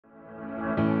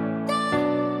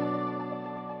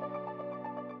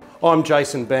I'm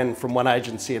Jason Ben from One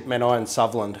Agency at Menai and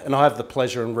Sutherland, and I have the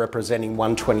pleasure in representing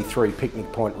 123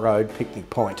 Picnic Point Road, Picnic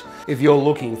Point. If you're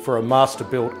looking for a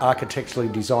master-built, architecturally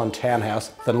designed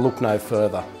townhouse, then look no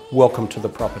further. Welcome to the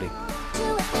property.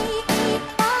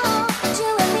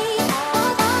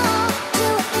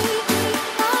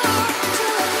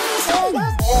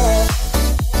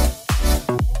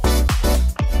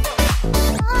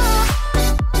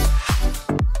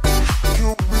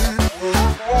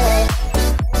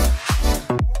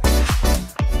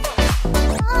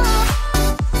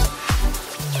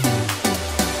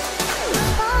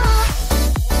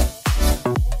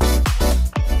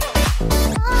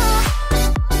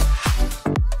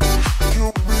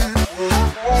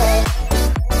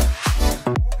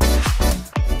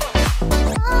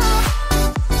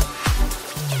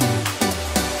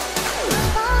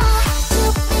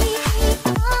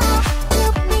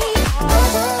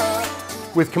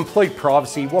 With complete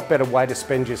privacy, what better way to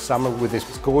spend your summer with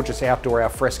this gorgeous outdoor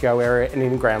alfresco area and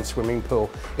in-ground swimming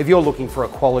pool. If you're looking for a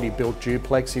quality built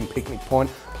duplex in Picnic Point,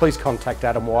 please contact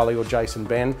Adam Wiley or Jason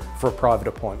Ben for a private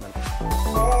appointment.